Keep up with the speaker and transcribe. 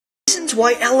Reasons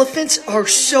why elephants are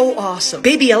so awesome.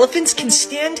 Baby elephants can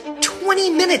stand 20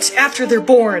 minutes after they're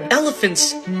born.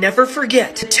 Elephants never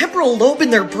forget. The temporal lobe in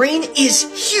their brain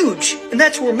is huge, and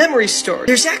that's where memory's stored.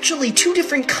 There's actually two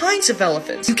different kinds of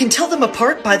elephants. You can tell them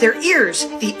apart by their ears.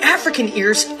 The African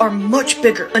ears are much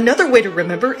bigger. Another way to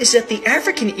remember is that the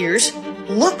African ears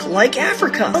look like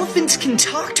Africa. Elephants can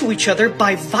talk to each other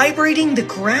by vibrating the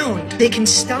ground. They can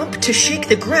stomp to shake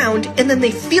the ground, and then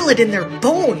they feel it in their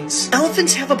bones.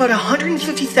 Elephants have about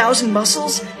 150,000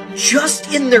 muscles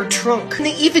just in their trunk. And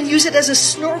they even use it as a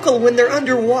snorkel when they're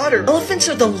underwater. Elephants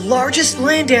are the largest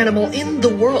land animal in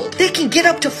the world. They can get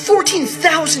up to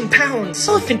 14,000 pounds.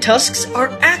 Elephant tusks are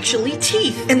actually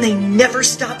teeth, and they never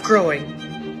stop growing.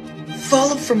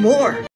 Follow for more.